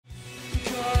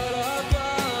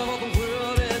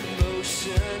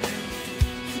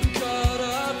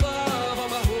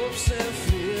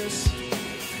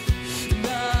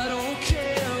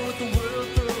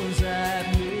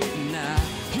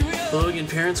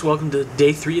parents, welcome to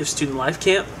day 3 of Student Life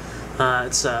Camp.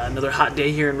 It's another hot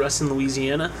day here in Ruston,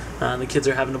 Louisiana. The kids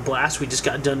are having a blast. We just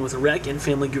got done with rec and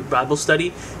family group Bible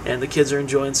study, and the kids are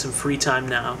enjoying some free time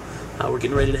now. We're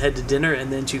getting ready to head to dinner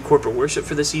and then to corporate worship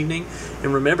for this evening.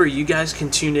 And remember, you guys can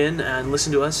tune in and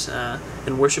listen to us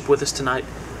and worship with us tonight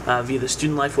via the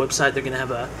Student Life website. They're going to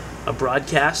have a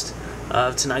broadcast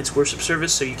of tonight's worship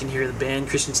service, so you can hear the band,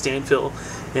 Christian Stanfield,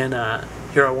 and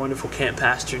hear our wonderful camp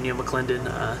pastor, Neil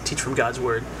McClendon, teach from God's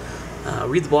Word.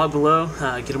 Read the blog below,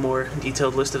 get a more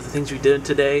detailed list of the things we did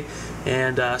today,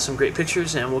 and some great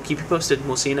pictures, and we'll keep you posted.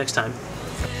 We'll see you next time.